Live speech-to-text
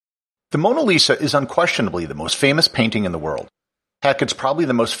The Mona Lisa is unquestionably the most famous painting in the world. Heck, it's probably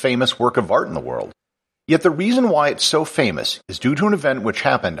the most famous work of art in the world. Yet the reason why it's so famous is due to an event which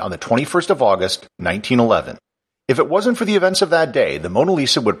happened on the 21st of August, 1911. If it wasn't for the events of that day, the Mona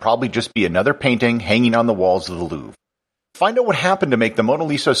Lisa would probably just be another painting hanging on the walls of the Louvre. Find out what happened to make the Mona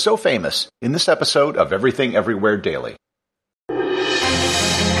Lisa so famous in this episode of Everything Everywhere Daily.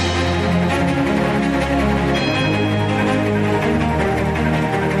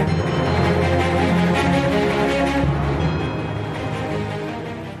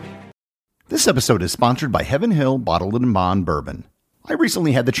 This episode is sponsored by Heaven Hill Bottled and Bond Bourbon. I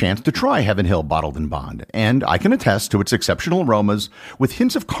recently had the chance to try Heaven Hill Bottled and Bond, and I can attest to its exceptional aromas with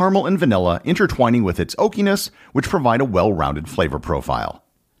hints of caramel and vanilla intertwining with its oakiness, which provide a well-rounded flavor profile.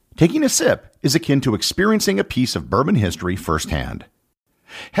 Taking a sip is akin to experiencing a piece of bourbon history firsthand.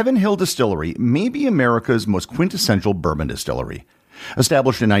 Heaven Hill Distillery may be America's most quintessential bourbon distillery.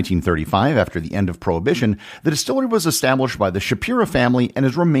 Established in 1935 after the end of Prohibition, the distillery was established by the Shapira family and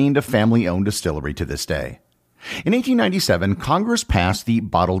has remained a family-owned distillery to this day. In 1897, Congress passed the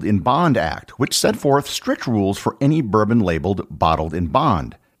Bottled in Bond Act, which set forth strict rules for any bourbon labeled Bottled in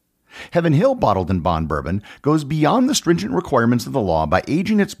Bond. Heaven Hill Bottled in Bond Bourbon goes beyond the stringent requirements of the law by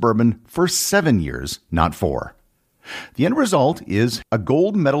aging its bourbon for 7 years, not 4. The end result is a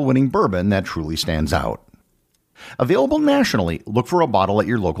gold medal-winning bourbon that truly stands out. Available nationally, look for a bottle at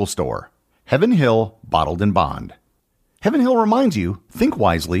your local store. Heaven Hill Bottled in Bond. Heaven Hill reminds you, think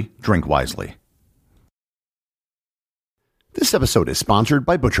wisely, drink wisely. This episode is sponsored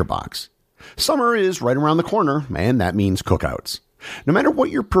by ButcherBox. Summer is right around the corner, and that means cookouts. No matter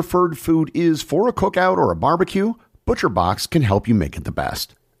what your preferred food is for a cookout or a barbecue, ButcherBox can help you make it the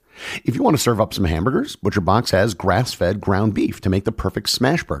best. If you want to serve up some hamburgers, ButcherBox has grass-fed ground beef to make the perfect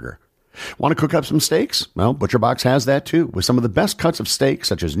smash burger. Want to cook up some steaks? Well, ButcherBox has that too, with some of the best cuts of steak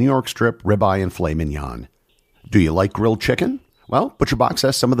such as New York strip, ribeye, and filet mignon. Do you like grilled chicken? Well, ButcherBox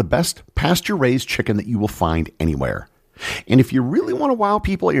has some of the best pasture-raised chicken that you will find anywhere. And if you really want to wow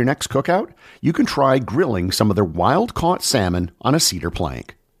people at your next cookout, you can try grilling some of their wild-caught salmon on a cedar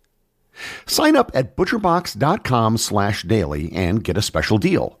plank. Sign up at butcherbox.com/daily and get a special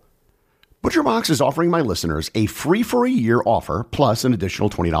deal. ButcherBox is offering my listeners a free-for-a-year offer plus an additional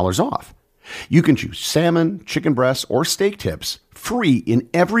 $20 off. You can choose salmon, chicken breasts, or steak tips free in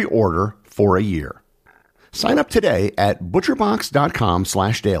every order for a year. Sign up today at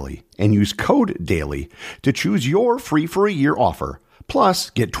butcherbox.com/daily and use code DAILY to choose your free-for-a-year offer, plus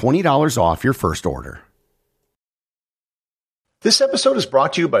get $20 off your first order. This episode is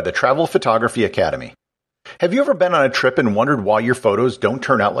brought to you by the Travel Photography Academy. Have you ever been on a trip and wondered why your photos don't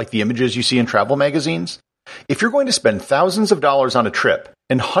turn out like the images you see in travel magazines? If you're going to spend thousands of dollars on a trip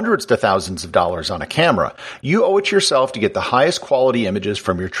and hundreds to thousands of dollars on a camera, you owe it to yourself to get the highest quality images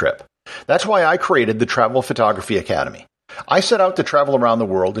from your trip. That's why I created the Travel Photography Academy. I set out to travel around the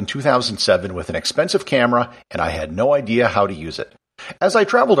world in 2007 with an expensive camera, and I had no idea how to use it. As I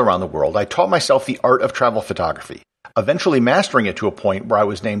traveled around the world, I taught myself the art of travel photography, eventually mastering it to a point where I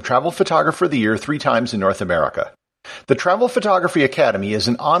was named Travel Photographer of the Year 3 times in North America. The Travel Photography Academy is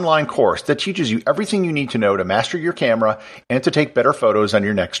an online course that teaches you everything you need to know to master your camera and to take better photos on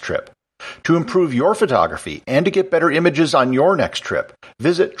your next trip. To improve your photography and to get better images on your next trip,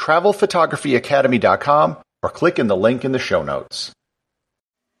 visit travelphotographyacademy.com or click in the link in the show notes.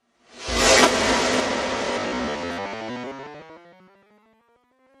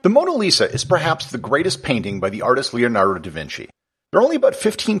 The Mona Lisa is perhaps the greatest painting by the artist Leonardo da Vinci. There are only about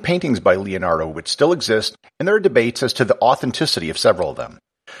 15 paintings by Leonardo which still exist, and there are debates as to the authenticity of several of them.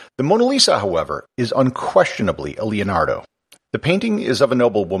 The Mona Lisa, however, is unquestionably a Leonardo. The painting is of a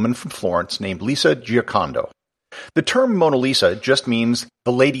noblewoman from Florence named Lisa Giocondo. The term Mona Lisa just means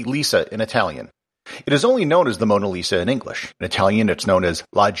the Lady Lisa in Italian. It is only known as the Mona Lisa in English. In Italian, it's known as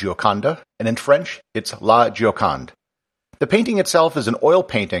La Gioconda, and in French, it's La Gioconde. The painting itself is an oil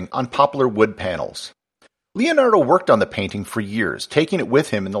painting on poplar wood panels. Leonardo worked on the painting for years, taking it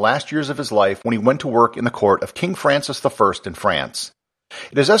with him in the last years of his life when he went to work in the court of King Francis I in France.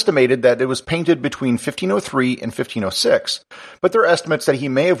 It is estimated that it was painted between 1503 and 1506, but there are estimates that he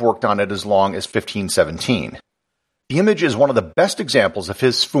may have worked on it as long as 1517. The image is one of the best examples of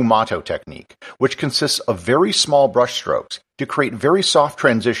his sfumato technique, which consists of very small brush strokes to create very soft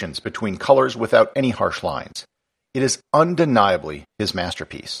transitions between colors without any harsh lines. It is undeniably his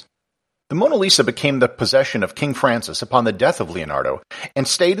masterpiece. The Mona Lisa became the possession of King Francis upon the death of Leonardo and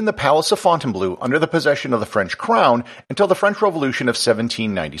stayed in the Palace of Fontainebleau under the possession of the French crown until the French Revolution of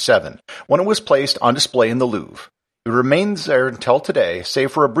 1797, when it was placed on display in the Louvre. It remains there until today,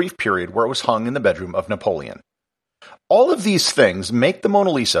 save for a brief period where it was hung in the bedroom of Napoleon. All of these things make the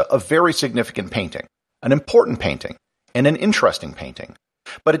Mona Lisa a very significant painting, an important painting, and an interesting painting.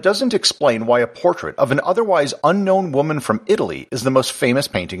 But it doesn't explain why a portrait of an otherwise unknown woman from Italy is the most famous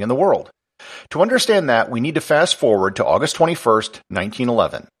painting in the world. To understand that, we need to fast forward to August 21st,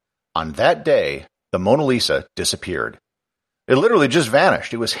 1911. On that day, the Mona Lisa disappeared. It literally just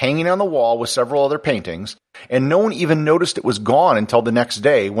vanished. It was hanging on the wall with several other paintings, and no one even noticed it was gone until the next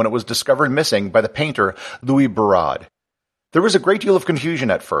day when it was discovered missing by the painter Louis Barraud. There was a great deal of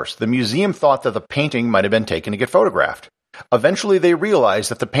confusion at first. The museum thought that the painting might have been taken to get photographed. Eventually, they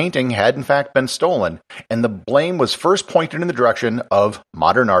realized that the painting had in fact been stolen, and the blame was first pointed in the direction of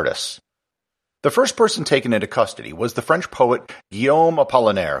modern artists. The first person taken into custody was the French poet Guillaume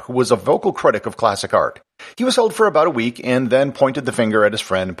Apollinaire, who was a vocal critic of classic art. He was held for about a week and then pointed the finger at his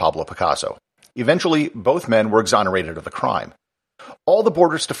friend Pablo Picasso. Eventually, both men were exonerated of the crime. All the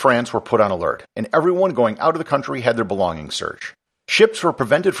borders to France were put on alert, and everyone going out of the country had their belongings searched. Ships were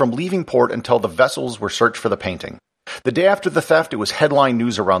prevented from leaving port until the vessels were searched for the painting. The day after the theft, it was headline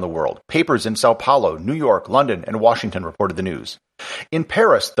news around the world. Papers in Sao Paulo, New York, London, and Washington reported the news. In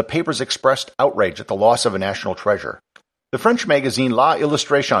Paris, the papers expressed outrage at the loss of a national treasure. The French magazine La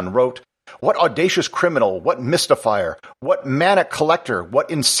Illustration wrote, "What audacious criminal, what mystifier, what manic collector, what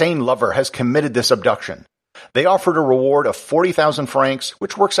insane lover has committed this abduction?" They offered a reward of 40,000 francs,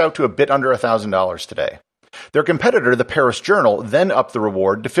 which works out to a bit under $1,000 today. Their competitor, the Paris Journal, then upped the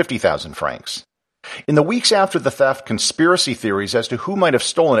reward to 50,000 francs. In the weeks after the theft, conspiracy theories as to who might have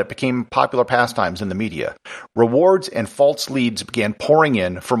stolen it became popular pastimes in the media. Rewards and false leads began pouring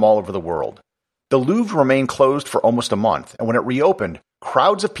in from all over the world. The Louvre remained closed for almost a month, and when it reopened,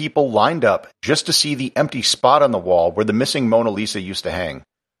 crowds of people lined up just to see the empty spot on the wall where the missing Mona Lisa used to hang.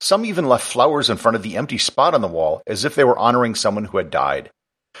 Some even left flowers in front of the empty spot on the wall as if they were honoring someone who had died.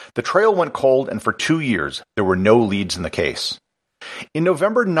 The trail went cold, and for 2 years, there were no leads in the case. In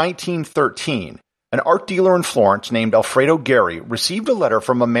November 1913, an art dealer in Florence named Alfredo Geri received a letter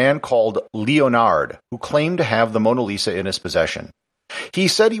from a man called Leonard, who claimed to have the Mona Lisa in his possession. He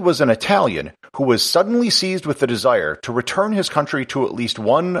said he was an Italian who was suddenly seized with the desire to return his country to at least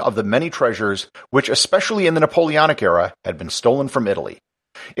one of the many treasures which, especially in the Napoleonic era, had been stolen from Italy.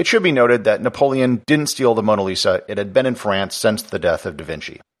 It should be noted that Napoleon didn't steal the Mona Lisa. It had been in France since the death of Da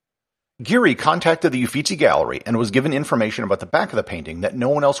Vinci. Geri contacted the Uffizi Gallery and was given information about the back of the painting that no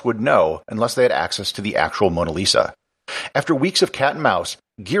one else would know unless they had access to the actual Mona Lisa. After weeks of cat and mouse,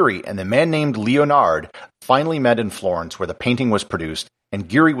 Geri and the man named Leonard finally met in Florence where the painting was produced, and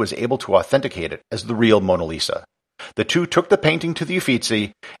Geri was able to authenticate it as the real Mona Lisa. The two took the painting to the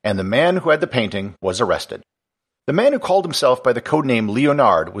Uffizi, and the man who had the painting was arrested. The man who called himself by the codename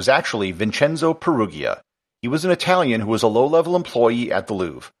Leonard was actually Vincenzo Perugia. He was an Italian who was a low-level employee at the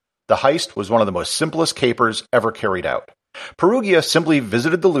Louvre. The heist was one of the most simplest capers ever carried out. Perugia simply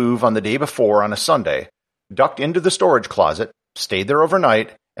visited the Louvre on the day before on a Sunday, ducked into the storage closet, stayed there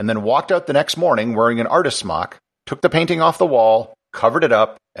overnight, and then walked out the next morning wearing an artist's smock, took the painting off the wall, covered it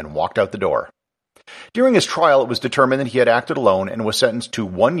up, and walked out the door. During his trial, it was determined that he had acted alone and was sentenced to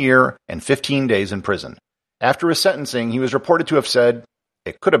 1 year and 15 days in prison. After his sentencing, he was reported to have said,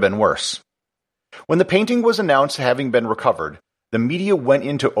 "It could have been worse." When the painting was announced having been recovered, the media went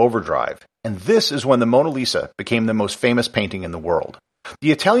into overdrive, and this is when the Mona Lisa became the most famous painting in the world.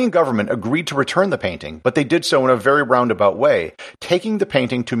 The Italian government agreed to return the painting, but they did so in a very roundabout way, taking the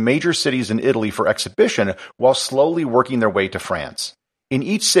painting to major cities in Italy for exhibition while slowly working their way to France. In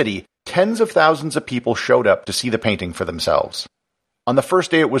each city, tens of thousands of people showed up to see the painting for themselves. On the first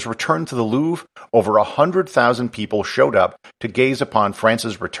day it was returned to the Louvre, over 100,000 people showed up to gaze upon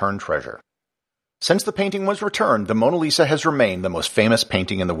France's returned treasure. Since the painting was returned, the Mona Lisa has remained the most famous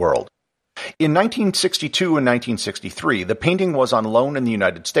painting in the world. In 1962 and 1963, the painting was on loan in the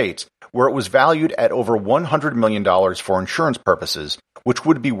United States, where it was valued at over $100 million for insurance purposes, which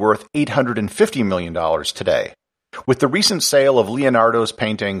would be worth $850 million today. With the recent sale of Leonardo's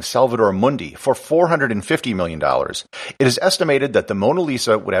painting Salvator Mundi for $450 million, it is estimated that the Mona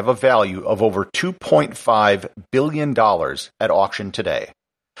Lisa would have a value of over $2.5 billion at auction today.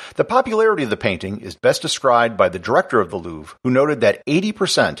 The popularity of the painting is best described by the director of the Louvre, who noted that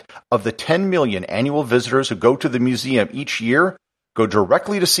 80% of the 10 million annual visitors who go to the museum each year go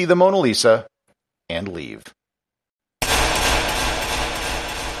directly to see the Mona Lisa and leave.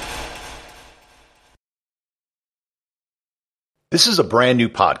 This is a brand new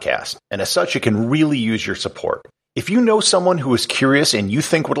podcast, and as such, it can really use your support. If you know someone who is curious and you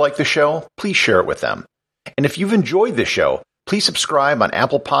think would like the show, please share it with them. And if you've enjoyed this show, please subscribe on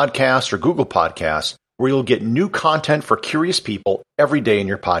Apple Podcasts or Google Podcasts, where you'll get new content for curious people every day in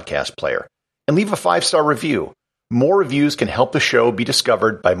your podcast player. And leave a 5-star review. More reviews can help the show be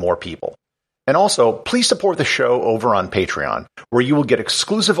discovered by more people. And also, please support the show over on Patreon, where you will get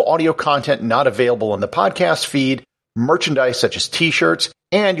exclusive audio content not available in the podcast feed, merchandise such as t-shirts,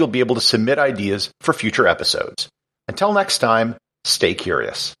 and you'll be able to submit ideas for future episodes. Until next time, stay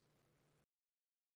curious.